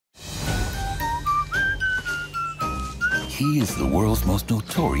He is the world's most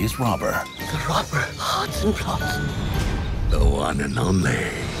notorious robber. The robber, Hotzenplotz. The one and only.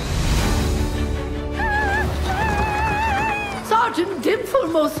 Sergeant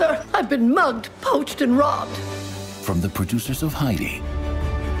Dimpfelmoser, I've been mugged, poached, and robbed. From the producers of Heidi.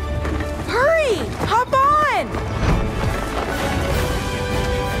 Hurry! Hop on!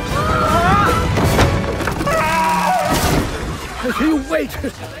 You wait!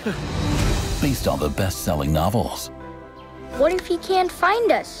 Based on the best-selling novels. What if he can't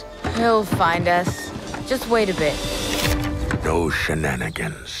find us? He'll find us. Just wait a bit. No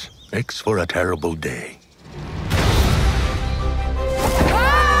shenanigans. Makes for a terrible day.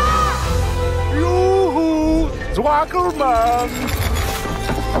 Yoo-hoo! Zwackelman!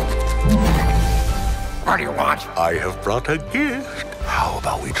 What do you want? I have brought a gift. How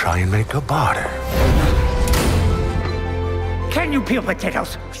about we try and make a barter? Can you peel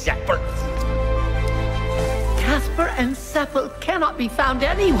potatoes, Seppel? Kasper and Seppel cannot be found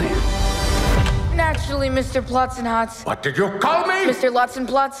anywhere. Naturally, Mr. Plotzenhotz. What did you call me? Mr.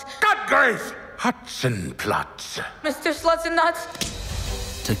 Lotzenplotz. God grace! Hotzenplotz. Mr.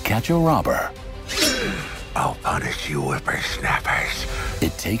 Slutzennuts. To catch a robber, I'll punish you, whippersnappers.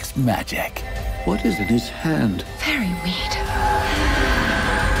 it takes magic. What is in his hand? Very weird.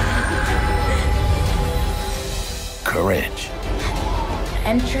 Courage.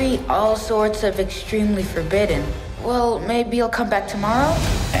 Entry, all sorts of extremely forbidden. Well, maybe you'll come back tomorrow?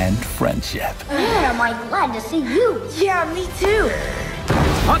 And friendship. Man, am I glad to see you. Yeah, me too.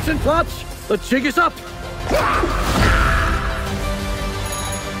 Hotzenplotz, the jig is up.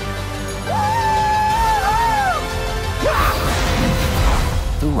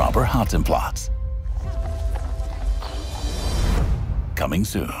 The Robber Hotzenplotz. Coming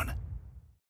soon.